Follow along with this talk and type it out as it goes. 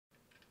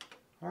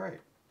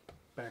Alright,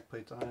 back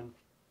plate's on,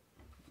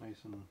 nice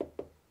and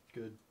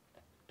good,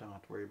 don't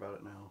have to worry about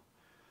it now.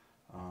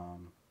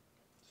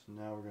 So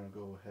now we're going to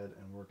go ahead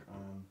and work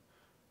on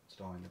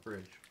installing the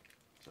bridge.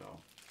 So,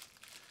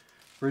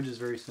 bridge is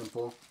very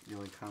simple. The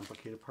only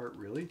complicated part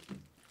really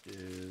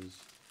is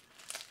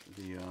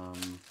the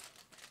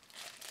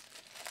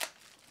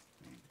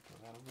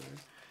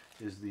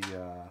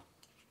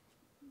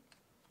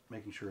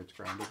making sure it's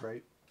grounded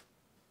right.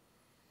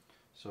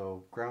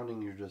 So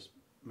grounding, you're just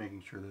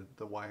making sure that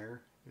the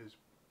wire is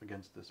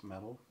against this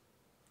metal,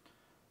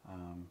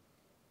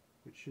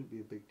 which should be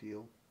a big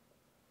deal.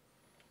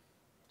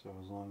 So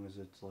as long as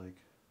it's like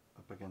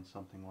up against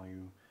something while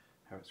you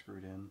have it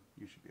screwed in,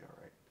 you should be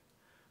alright.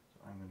 So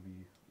I'm going to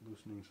be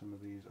loosening some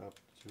of these up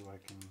so I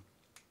can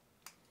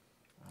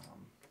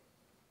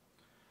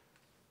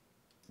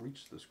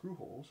reach the screw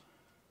holes.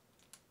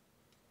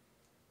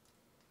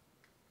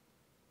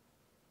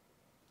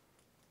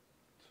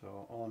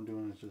 So all I'm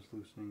doing is just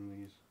loosening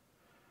these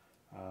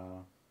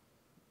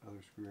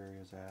other screw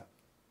areas at,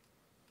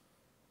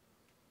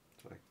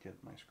 so I can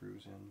get my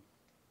screws in.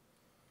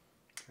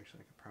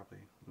 Actually, I could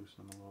probably loosen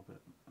them a little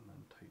bit and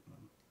then tighten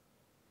them,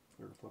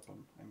 or flip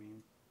them, I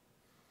mean.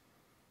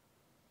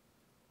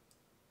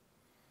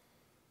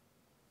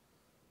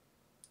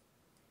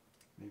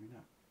 Maybe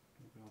not.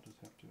 Maybe I'll just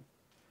have to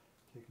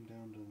take them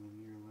down to the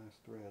near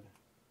last thread.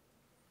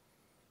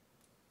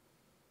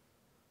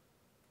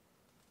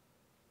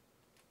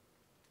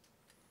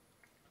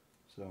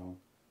 So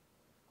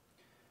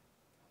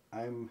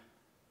I'm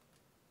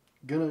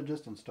gonna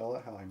just install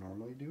it how I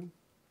normally do.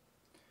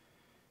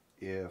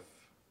 If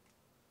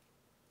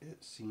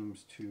it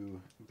seems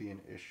to be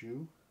an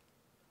issue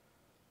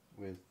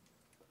with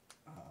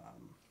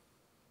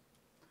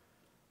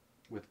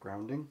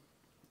grounding,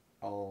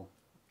 I'll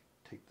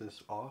take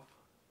this off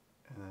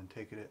and then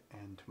take it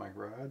into my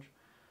garage.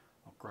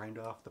 I'll grind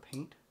off the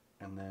paint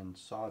and then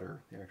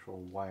solder the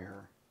actual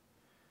wire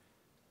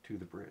to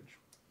the bridge,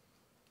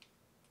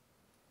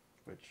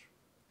 which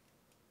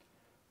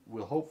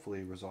will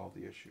hopefully resolve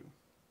the issue,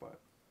 but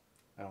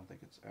I don't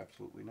think it's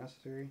absolutely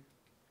necessary.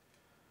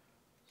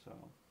 So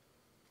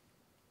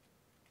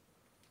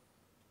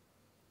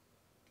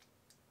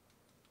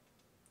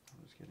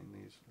I'm just getting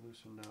these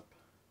loosened up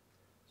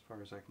as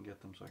far as I can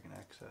get them so I can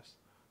access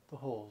the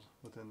holes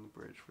within the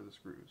bridge for the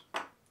screws.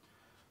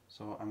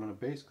 So I'm going to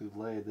basically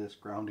lay this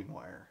grounding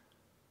wire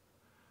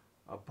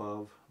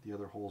above the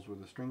other holes where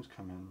the strings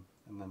come in,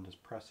 and then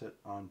just press it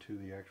onto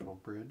the actual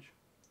bridge,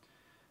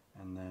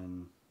 and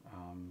then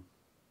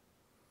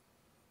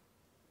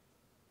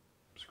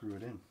screw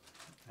it in,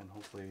 and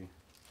hopefully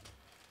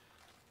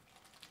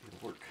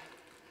it'll work.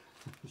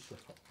 So,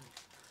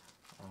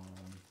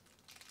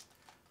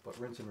 but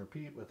rinse and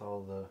repeat with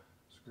all the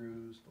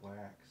screws, the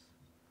wax,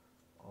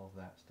 all of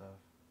that stuff.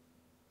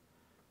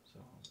 So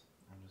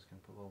I'm just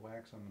going to put a little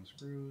wax on the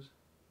screws,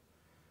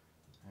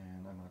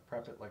 and I'm going to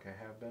prep it like I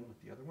have been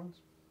with the other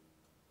ones.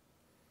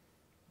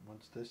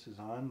 Once this is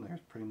on,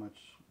 there's pretty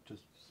much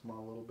just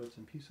small little bits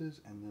and pieces,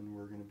 and then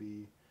we're going to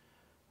be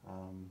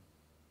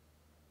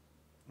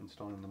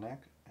installing the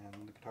neck,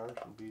 and the guitars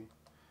will be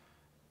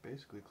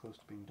basically close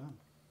to being done.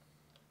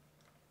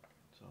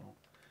 So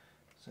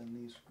send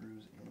these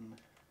screws in.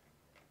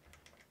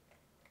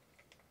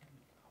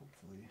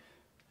 Hopefully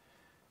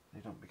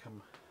they don't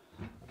become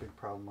a big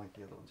problem like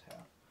the other ones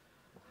have.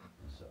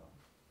 So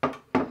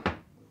move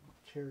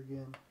my chair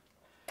again.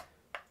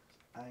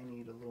 I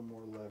need a little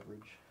more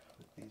leverage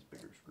with these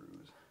bigger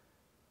screws.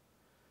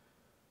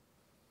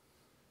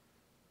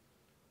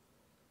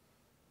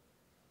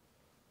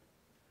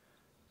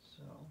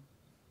 So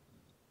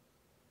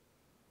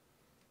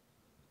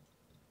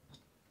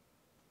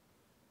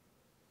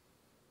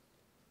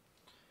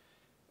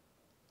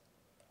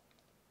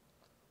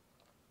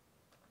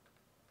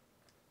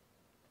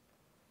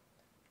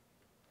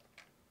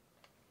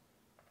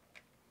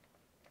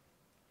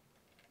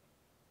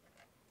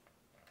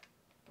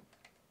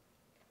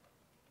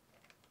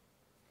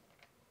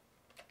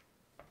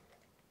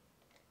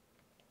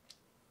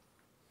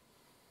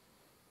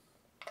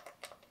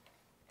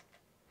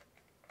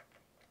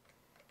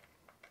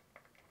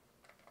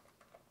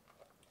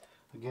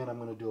again, I'm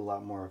going to do a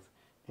lot more of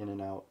in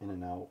and out,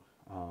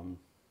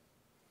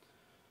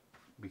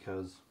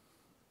 because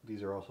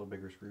these are also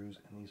bigger screws,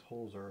 and these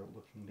holes are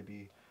looking to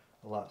be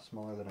a lot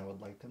smaller than I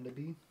would like them to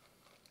be.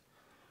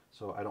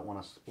 So I don't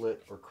want to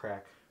split or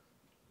crack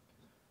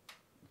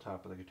the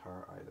top of the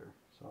guitar either.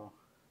 So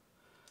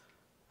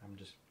I'm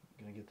just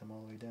going to get them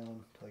all the way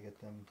down until I get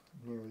them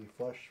nearly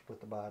flush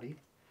with the body,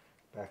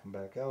 back them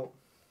back out,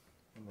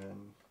 and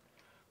then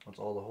once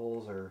all the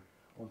holes are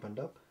opened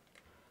up,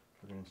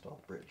 we're going to install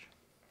the bridge.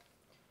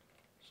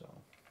 So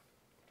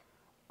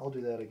I'll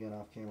do that again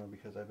off camera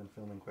because I've been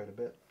filming quite a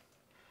bit,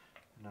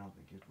 and I don't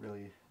think it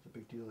really is a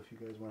big deal if you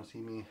guys want to see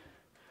me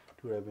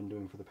do what I've been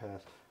doing for the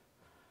past,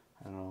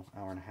 I don't know,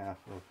 hour and a half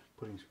of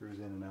putting screws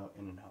in and out,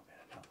 in and out, in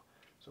and out.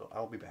 So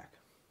I'll be back.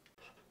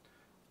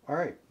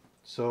 Alright,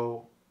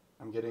 so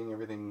I'm getting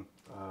everything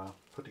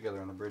put together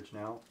on the bridge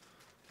now.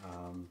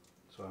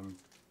 So I'm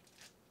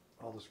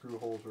all the screw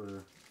holes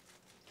were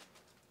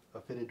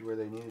fitted where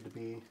they needed to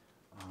be.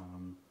 So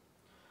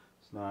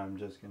now I'm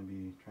just going to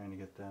be trying to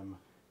get them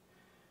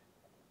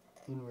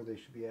in where they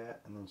should be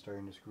at and then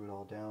starting to screw it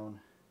all down.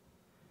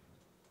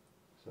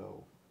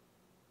 So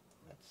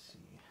let's see.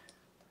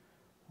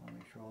 I want to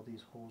make sure all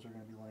these holes are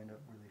going to be lined up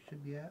where they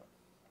should be at,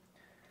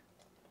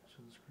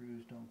 so the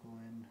screws don't go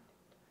in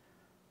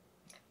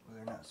where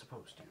they're not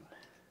supposed to.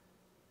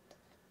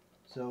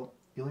 So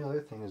the only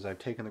other thing is I've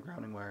taken the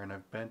grounding wire and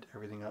I've bent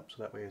everything up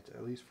so that way it's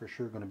at least for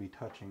sure going to be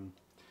touching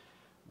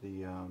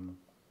the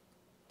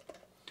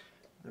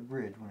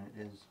bridge when it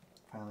is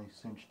finally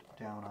cinched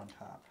down on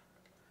top.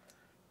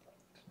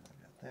 So now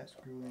I've got that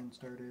screw in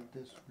started,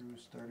 this screw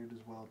started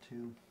as well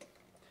too.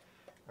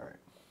 Alright,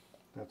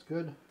 that's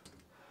good.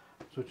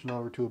 Switching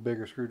over to a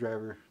bigger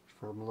screwdriver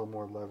for a little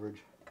more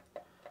leverage,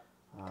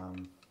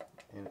 and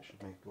it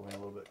should make it go in a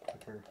little bit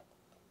quicker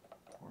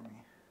for me,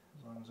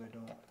 as long as I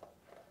don't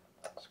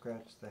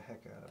scratch the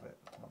heck out of it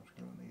while I'm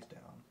screwing these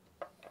down.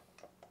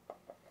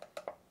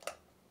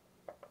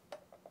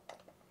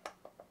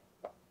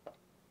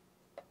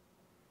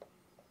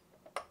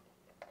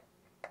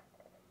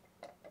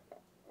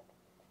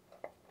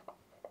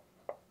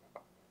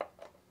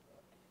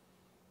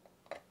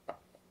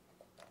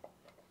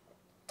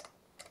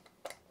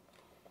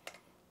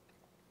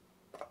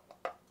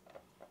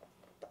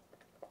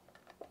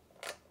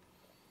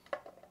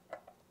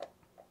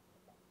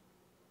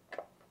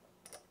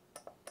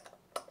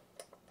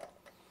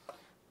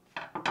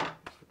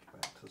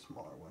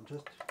 Smaller one,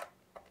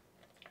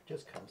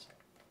 just cause.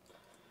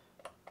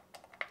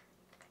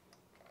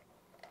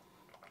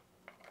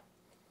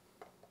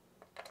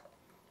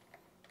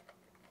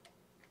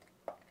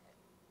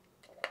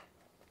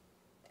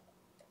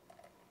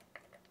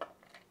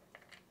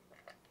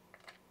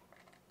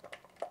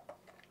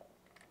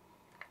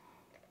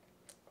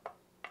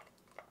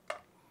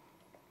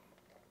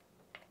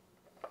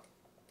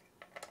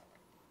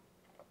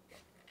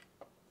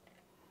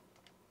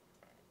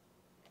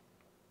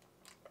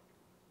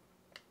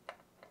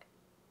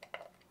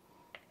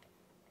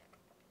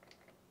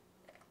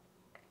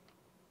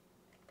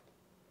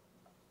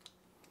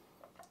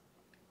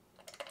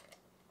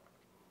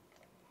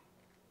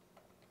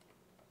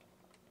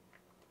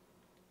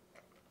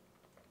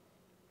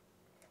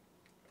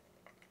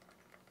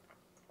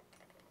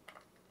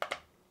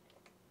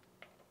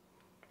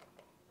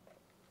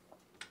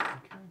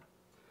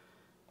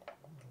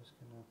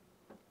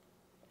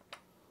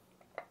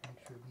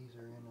 These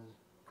are in as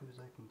good as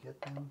I can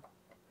get them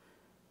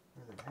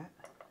where they're at.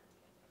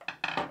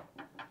 A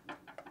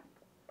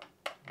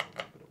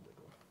little bit of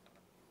wiggle.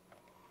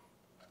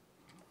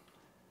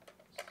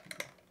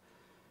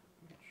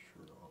 Make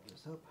sure all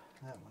this up.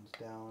 That one's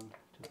down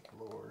to the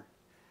floor.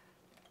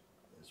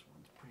 This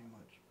one's pretty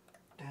much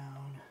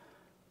down.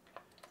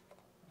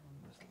 And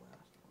this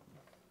last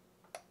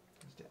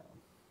one is down.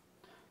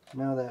 So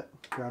now that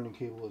grounding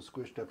cable is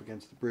squished up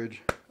against the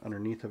bridge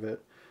underneath of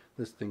it,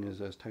 this thing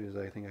is as tight as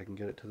I think I can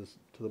get it to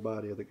the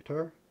body of the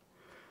guitar.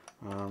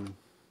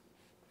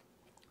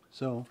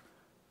 So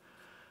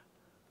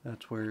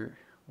that's where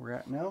we're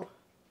at now.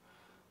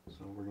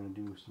 So we're going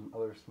to do some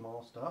other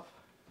small stuff,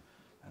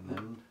 and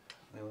then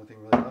the only thing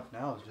really left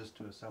now is just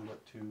to assemble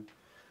it to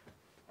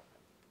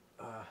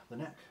the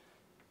neck.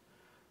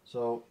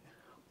 So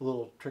a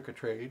little trick of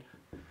trade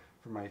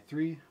for my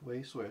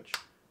 3-way switch,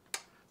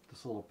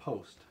 this little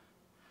post.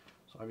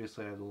 So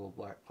obviously I have a little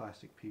black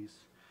plastic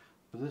piece,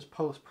 but this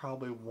post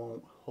probably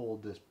won't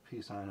hold this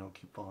piece on, it'll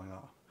keep falling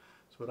off.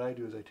 So what I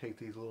do is I take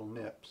these little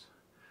nips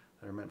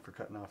that are meant for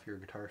cutting off your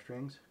guitar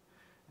strings,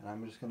 and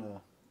I'm just going to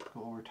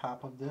go over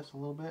top of this a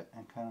little bit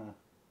and kind of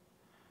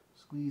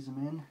squeeze them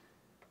in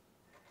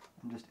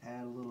and just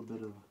add a little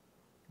bit of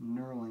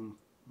knurling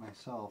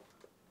myself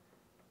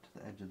to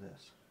the edge of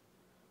this.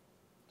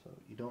 So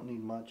you don't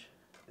need much,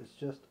 it's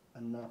just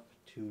enough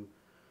to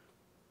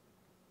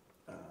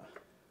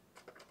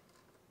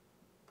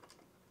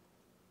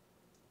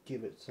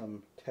give it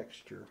some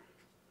texture.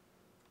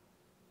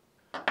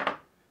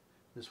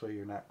 This way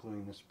you're not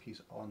gluing this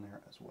piece on there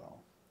as well.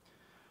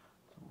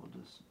 So we'll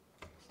just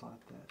slot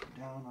that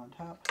down on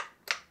top.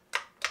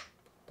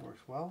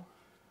 Works well.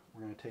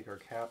 We're going to take our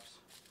caps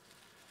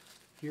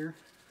here.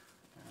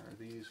 Are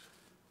these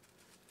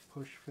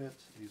push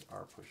fits? These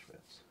are push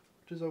fits,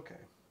 which is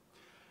okay.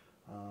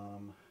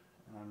 And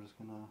I'm just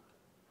going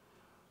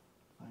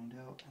to find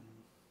out and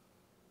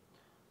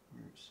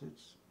where it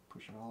sits,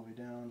 push it all the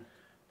way down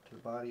to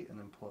the body, and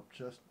then pull up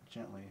just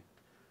gently,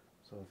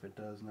 so if it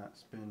does not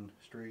spin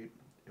straight,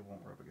 it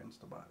won't rub against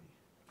the body.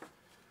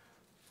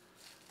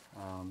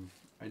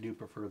 I do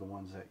prefer the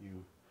ones that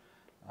you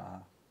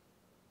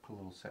put a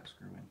little set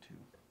screw into,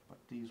 but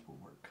these will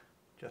work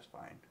just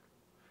fine.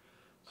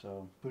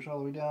 So push all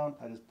the way down,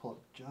 I just pull it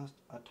just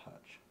a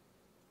touch,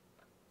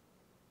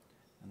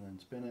 and then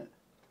spin it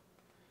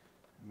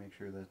and make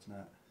sure that it's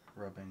not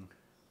rubbing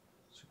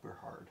super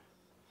hard,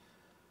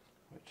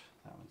 which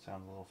that one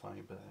sounds a little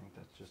funny, but I think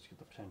that's just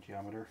the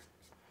potentiometer.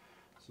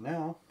 So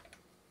now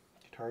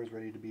guitar is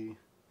ready to be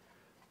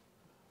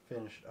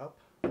finish up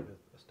with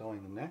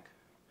installing the neck.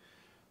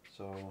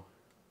 So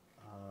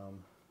I'm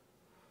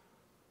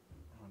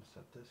going to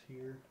set this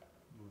here,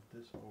 move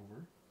this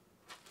over.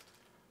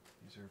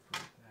 These are for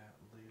that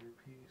later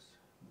piece.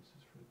 This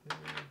is for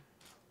there.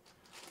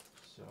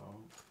 So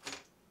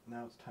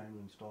now it's time to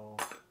install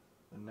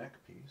the neck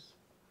piece.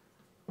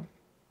 And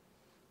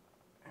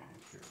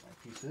here are my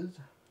pieces.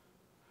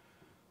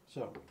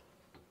 So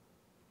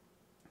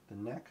the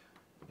neck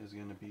is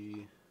going to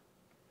be,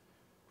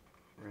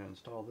 we're going to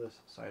install this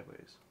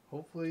sideways.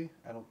 Hopefully,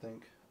 I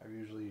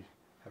usually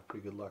have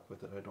pretty good luck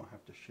with it. I don't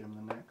have to shim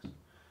the necks.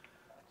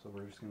 So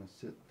we're just going to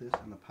sit this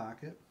in the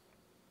pocket.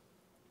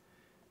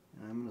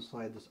 And I'm going to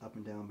slide this up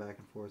and down, back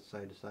and forth,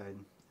 side to side,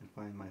 and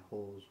find my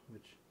holes,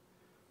 which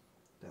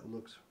that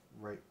looks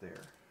right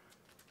there.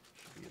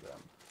 Should be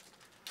them.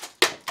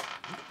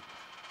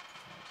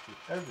 Let's get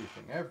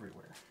everything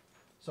everywhere.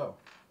 So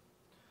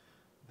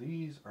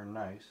these are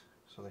nice.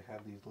 So they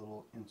have these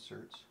little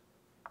inserts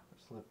that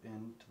slip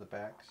into the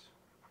backs.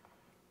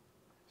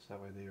 So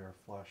that way they are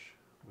flush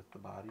with the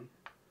body,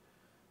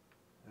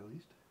 at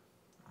least.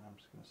 And I'm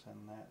just going to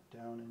send that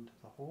down into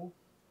the hole.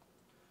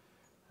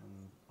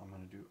 And I'm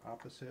going to do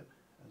opposite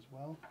as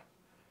well.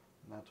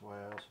 And that's why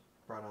I also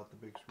brought out the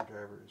big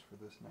screwdriver, is for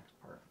this next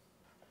part.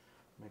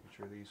 Making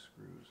sure these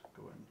screws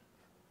go in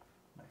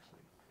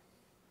nicely.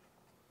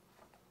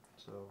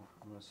 So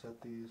I'm going to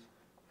set these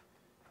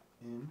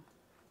in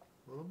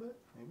a little bit.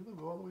 Maybe they'll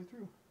go all the way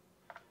through.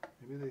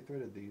 Maybe they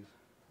threaded these.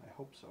 I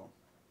hope so.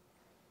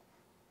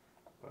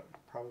 But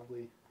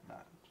probably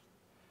not.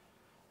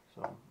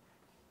 So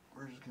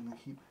we're just going to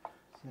keep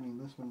sending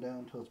this one down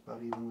until it's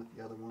about even with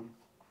the other one.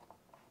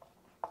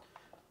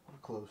 We'll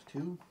close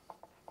two.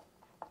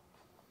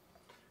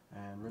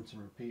 And rinse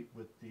and repeat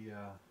with the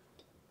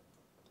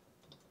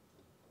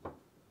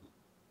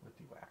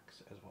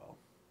wax as well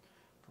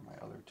for my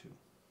other two.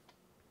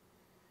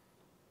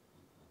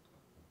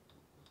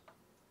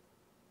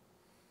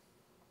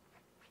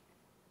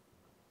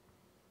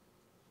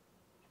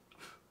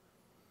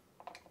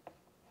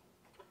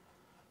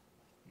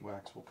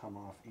 Wax will come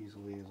off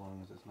easily as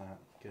long as it's not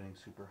getting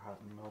super hot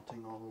and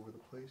melting all over the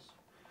place.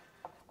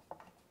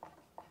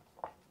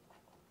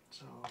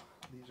 So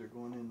these are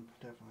going in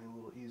definitely a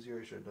little easier.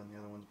 I should have done the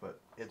other ones,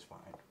 but it's fine.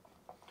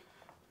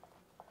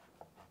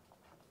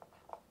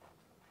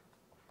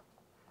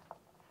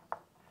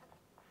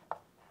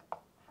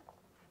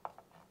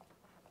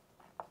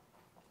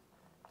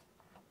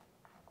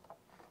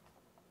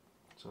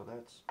 So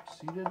that's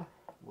seated.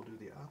 We'll do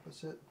the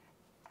opposite.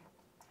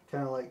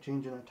 Kind of like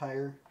changing a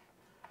tire.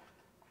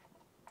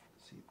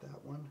 Seat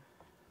that one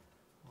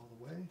all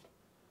the way.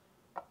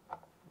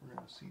 We're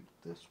going to seat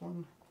this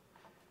one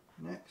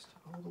next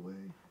all the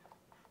way.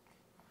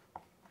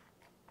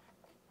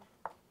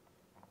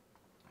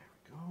 There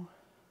we go.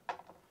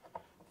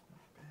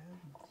 Not bad.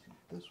 Seat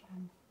this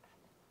one.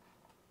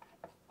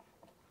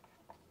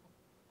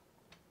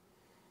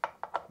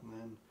 And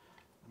then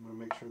I'm going to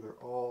make sure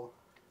they're all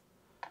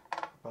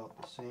about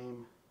the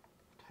same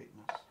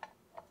tightness.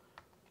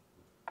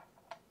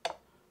 There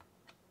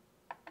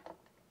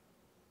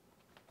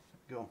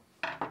we go.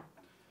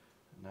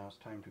 And now it's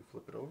time to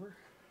flip it over.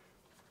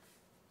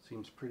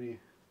 Seems pretty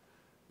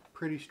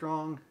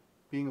strong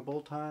being a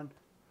bolt-on.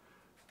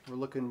 We're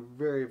looking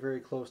very, very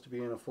close to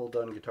being a full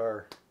done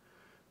guitar.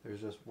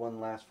 There's just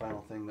one last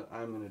final thing that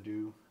I'm going to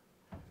do.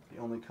 The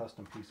only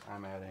custom piece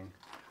I'm adding,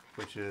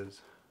 which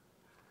is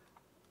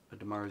a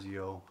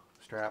DiMarzio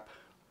strap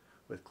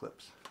with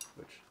clips,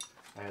 which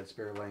I had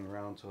spare laying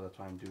around, so that's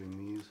why I'm doing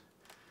these,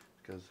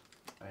 because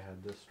I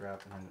had this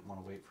strap and I didn't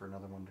want to wait for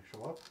another one to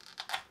show up.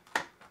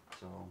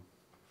 So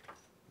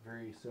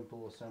very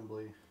simple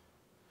assembly.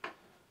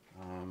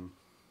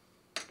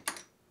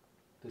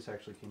 This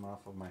actually came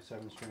off of my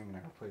 7-string and I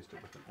replaced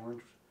it with an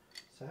orange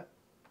set.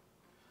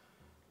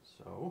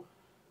 So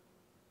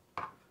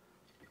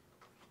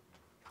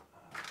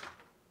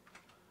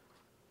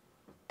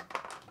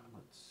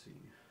let's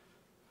see.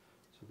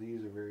 So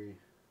these are very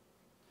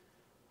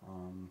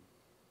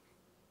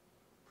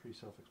pretty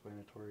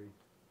self-explanatory.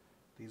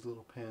 These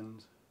little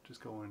pins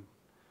just go into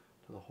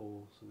the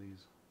hole, so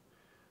these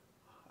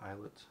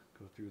eyelets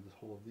go through the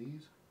hole of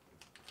these.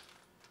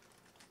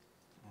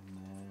 And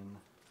then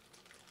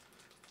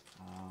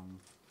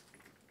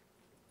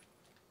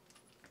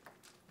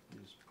you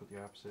just put the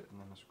opposite and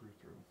then a screw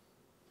through.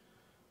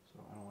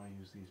 So I don't want to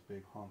use these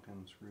big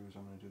honking screws.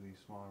 I'm going to do these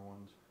smaller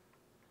ones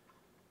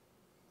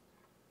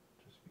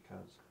just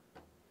because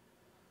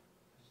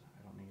I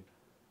don't need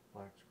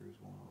black screws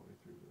going all the way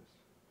through this.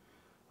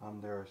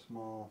 There are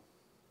small,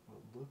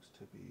 what looks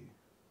to be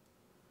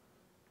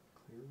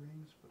clear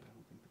rings, but I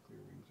don't think the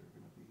clear rings are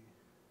going to be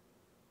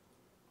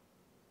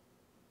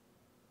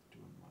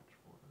doing much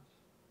for us.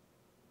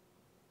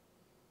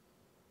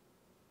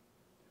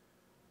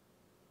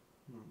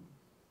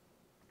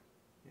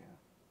 Yeah,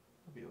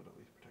 I'll be able to at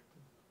least protect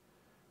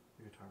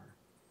the guitar.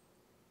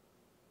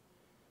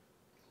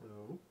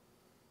 So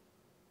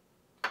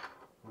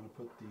I'm going to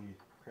put the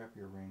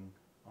crappier ring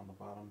on the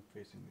bottom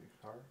facing the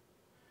guitar.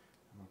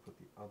 I'm going to put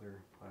the other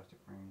plastic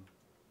ring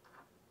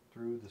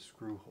through the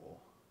screw hole.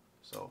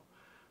 So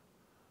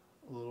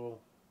a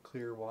little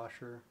clear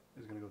washer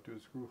is going to go through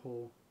the screw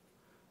hole,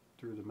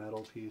 through the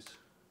metal piece,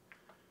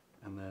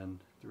 and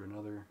then through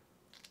another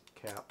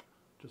cap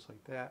just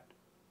like that.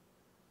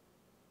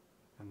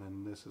 And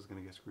then this is going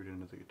to get screwed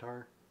into the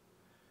guitar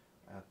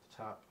at the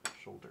top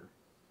shoulder.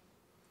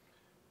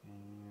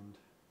 And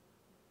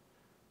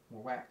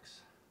more wax.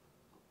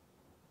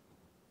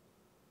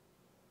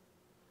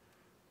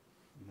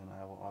 And then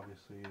I will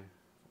obviously,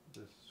 if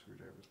this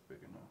screwdriver is big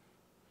enough,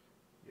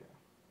 yeah,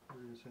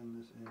 we're going to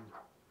send this in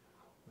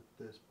with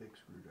this big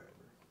screwdriver.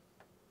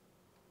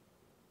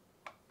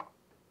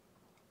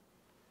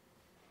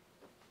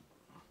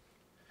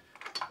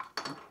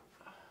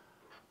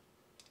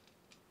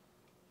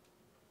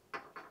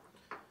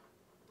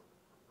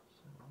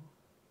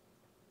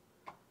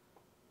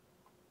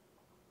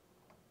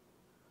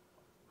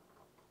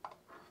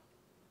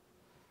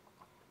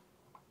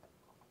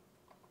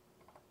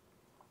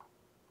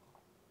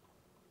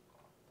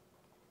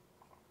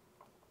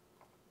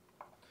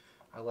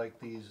 I like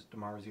these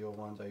DiMarzio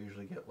ones. I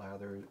usually get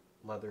leather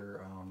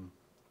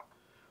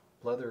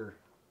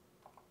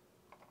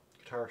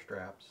guitar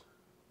straps,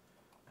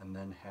 and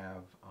then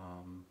have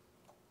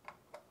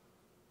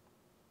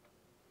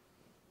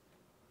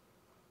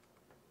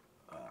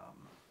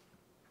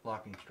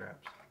locking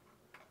straps.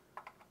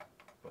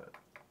 But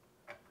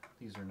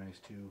these are nice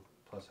too.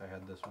 Plus, I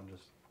had this one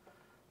just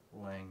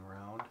laying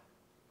around,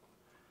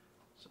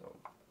 so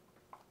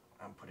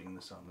I'm putting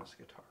this on this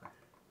guitar.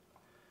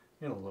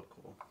 It'll look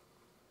cool.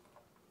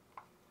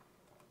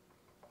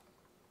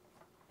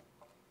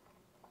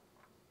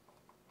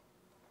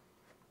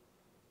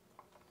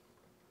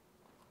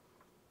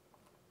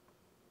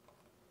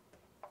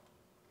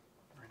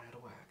 Ran out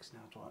of wax, now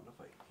it's wanting to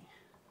fight me.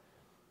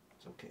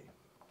 It's okay.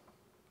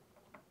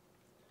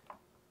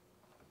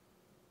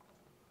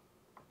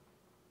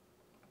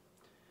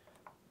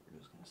 We're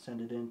just going to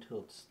send it in till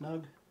it's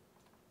snug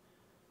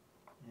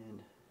and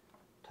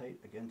tight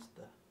against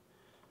the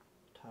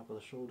top of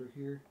the shoulder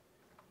here.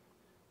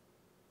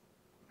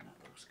 And that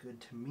looks good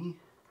to me.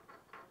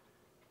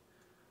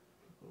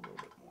 A little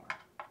bit more.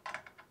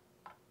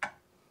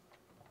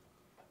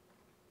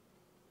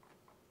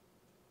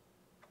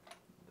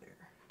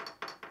 There.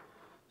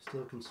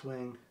 Still can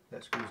swing.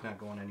 That screw's not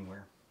going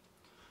anywhere.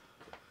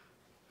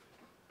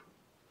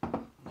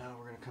 Now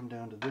we're going to come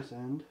down to this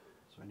end.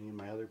 So I need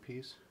my other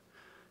piece.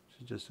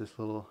 Which is just this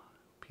little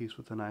piece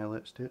with an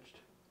eyelet stitched.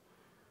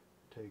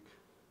 Take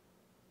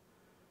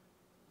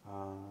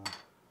I'm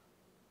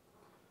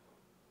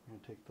going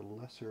to take the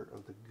lesser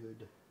of the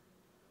good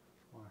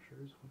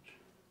washers, which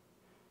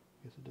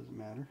I guess it doesn't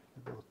matter,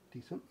 they're both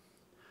decent.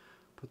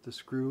 Put the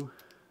screw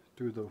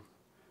through the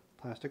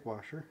plastic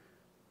washer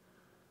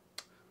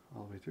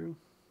all the way through,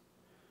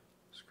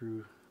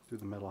 screw through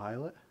the metal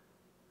eyelet,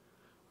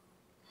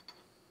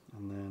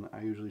 and then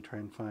I usually try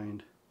and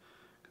find,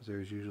 because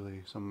there's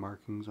usually some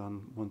markings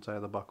on one side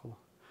of the buckle,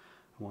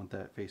 I want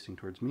that facing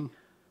towards me,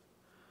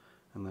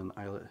 and then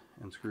eyelet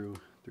and screw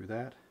through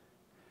that,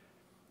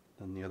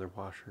 then the other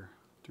washer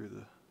through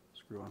the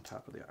screw on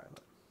top of the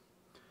eyelet.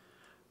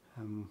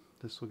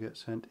 This will get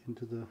sent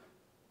into the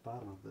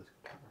bottom of this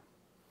guitar.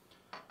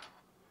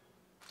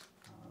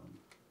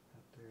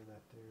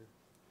 That there,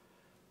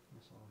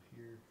 this all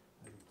here,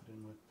 I can put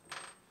in with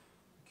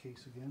the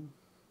case again.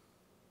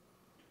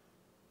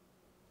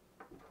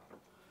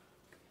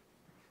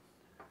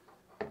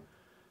 I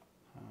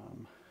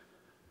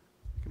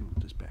can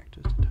move this back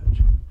just a touch.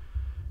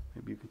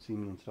 Maybe you can see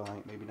me installing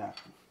it, maybe not.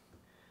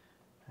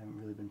 I haven't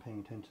really been paying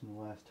attention to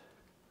the last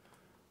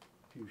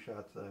few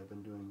shots that I've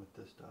been doing with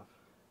this stuff.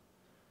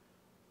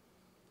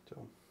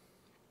 So,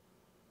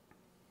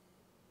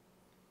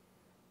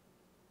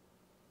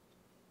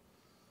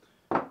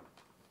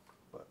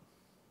 but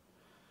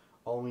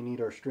all we need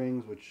are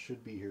strings, which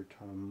should be here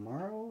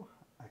tomorrow.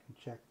 I can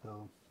check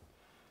though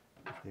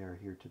if they are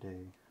here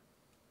today,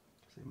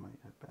 because they might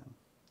have been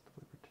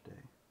delivered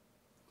today.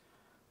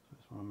 So I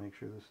just want to make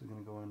sure this is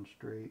going to go in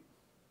straight.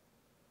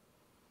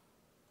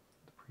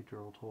 The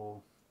pre-drilled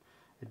hole.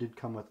 It did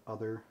come with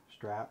other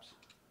straps,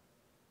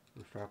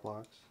 or strap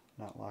locks,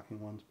 not locking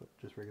ones, but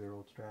just regular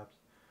old straps.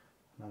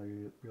 I'm not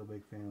a real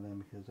big fan of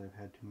them because I've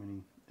had too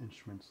many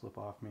instruments slip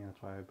off me.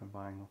 That's why I've been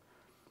buying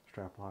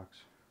strap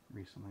locks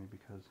recently,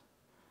 because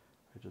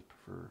I just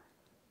prefer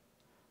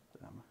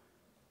them.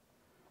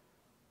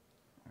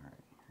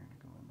 Alright, you're going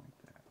to go in like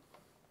that.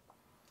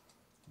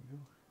 There you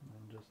go. And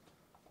then just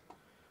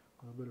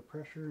a little bit of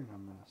pressure, and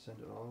I'm going to send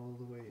it all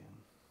the way in.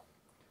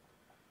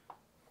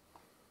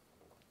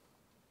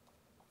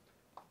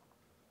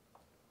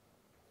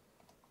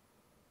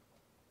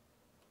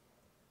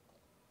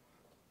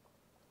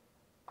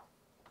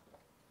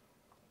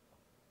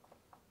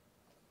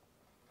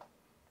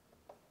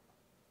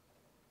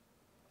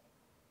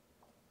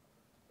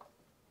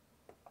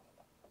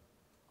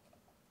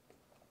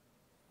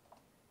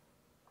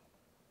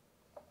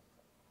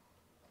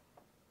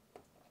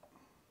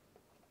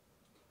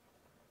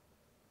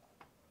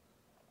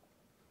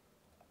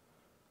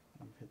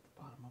 We've hit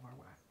the bottom of our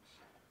wax.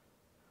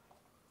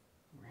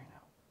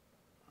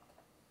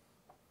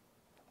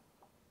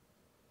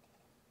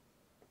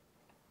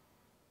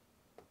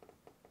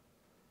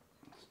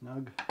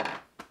 snug.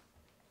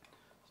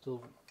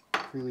 Still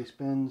freely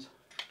spins.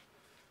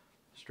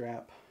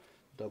 Strap,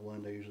 double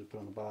end I usually put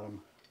on the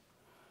bottom.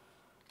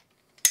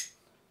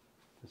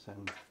 This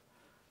end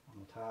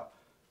on the top.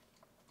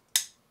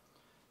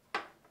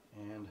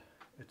 And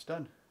it's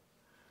done.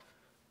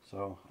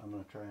 So I'm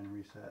going to try and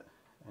reset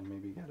and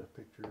maybe get a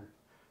picture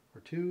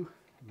or two.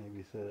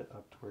 Maybe set it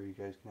up to where you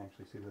guys can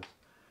actually see this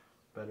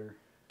better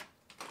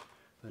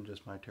than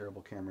just my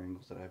terrible camera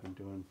angles that I've been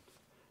doing,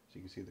 so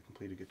you can see the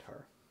completed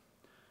guitar.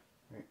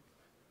 Right.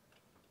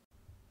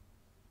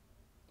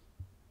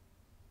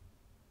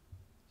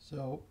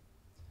 So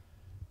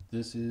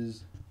this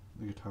is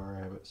the guitar.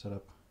 I have it set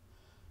up.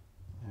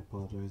 I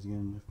apologize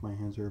again if my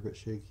hands are a bit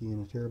shaky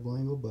in a terrible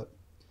angle, but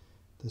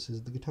this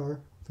is the guitar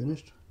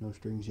finished. No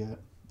strings yet.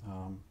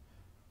 I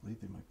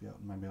believe they might be out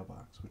in my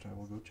mailbox, which I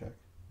will go check.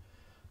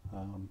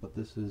 But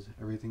this is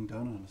everything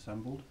done and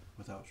assembled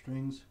without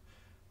strings.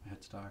 My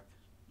headstock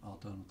all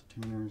done with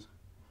the tuners.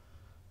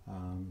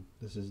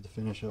 This is the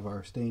finish of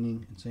our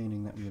staining and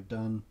sanding that we have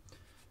done.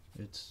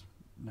 It's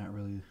not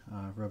really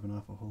rubbing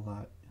off a whole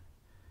lot,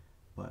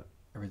 but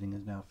everything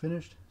is now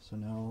finished. So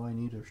now all I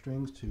need are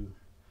strings to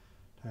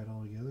tie it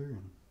all together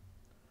and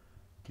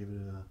give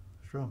it a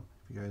strum.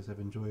 If you guys have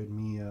enjoyed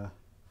me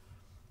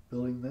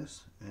building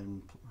this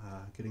and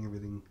getting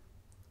everything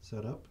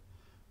set up,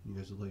 you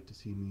guys would like to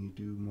see me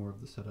do more of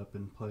the setup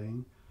and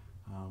playing,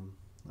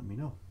 let me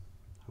know.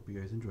 Hope you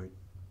guys enjoyed.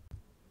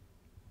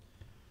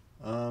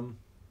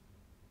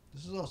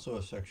 This is also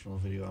a sectional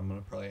video I'm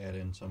going to probably add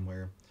in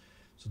somewhere.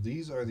 So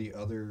these are the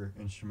other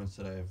instruments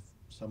that I've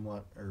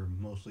somewhat or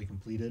mostly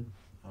completed.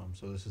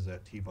 So this is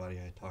that T-body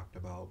I talked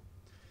about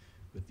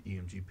with the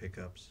EMG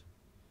pickups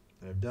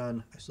that I've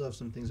done. I still have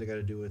some things I got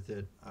to do with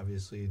it.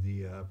 Obviously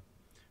the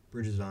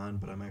bridge is on,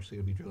 but I'm actually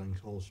going to be drilling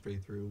holes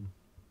straight through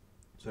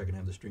so I can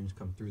have the strings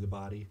come through the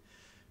body,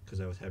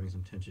 because I was having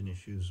some tension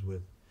issues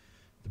with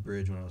the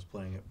bridge when I was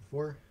playing it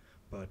before.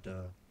 But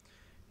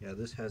yeah,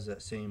 this has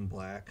that same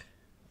black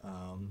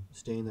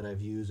stain that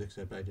I've used,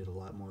 except I did a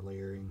lot more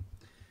layering,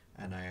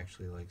 and I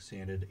actually like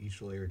sanded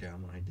each layer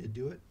down when I did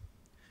do it.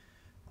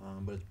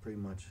 But it's pretty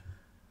much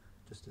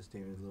just a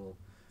standard little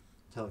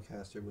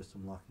Telecaster with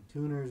some locking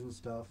tuners and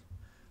stuff.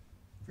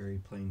 Very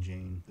plain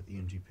Jane with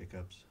EMG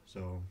pickups.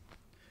 So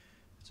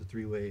it's a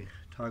 3-way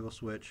toggle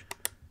switch.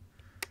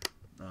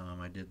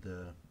 I did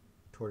the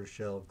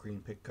tortoiseshell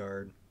green pick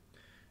guard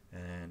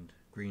and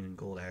green and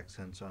gold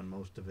accents on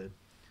most of it.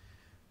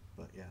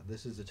 But yeah,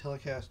 this is the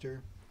Telecaster,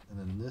 and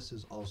then this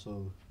is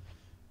also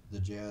the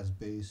jazz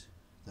bass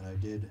that I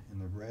did in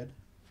the red.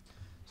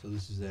 So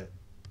this is that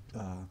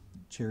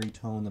cherry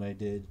tone that I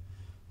did.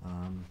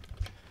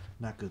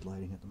 Not good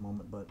lighting at the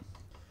moment, but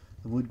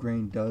the wood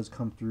grain does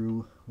come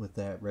through with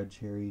that red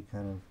cherry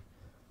kind of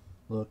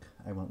look.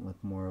 I went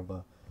with more of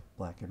a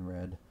black and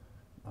red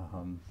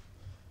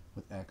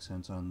with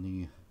accents on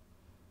the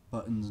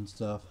buttons and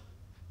stuff.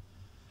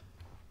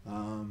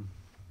 I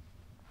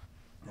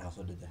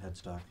also did the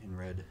headstock in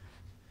red,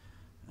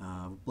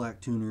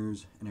 black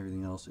tuners and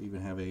everything else. I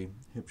even have a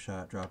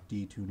Hipshot Drop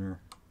D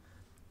tuner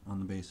on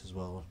the bass as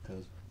well,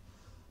 because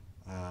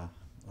I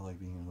like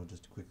being able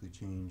just to quickly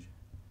change.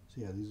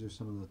 So yeah, these are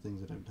some of the things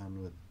that I've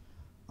done with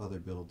other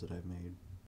builds that I've made.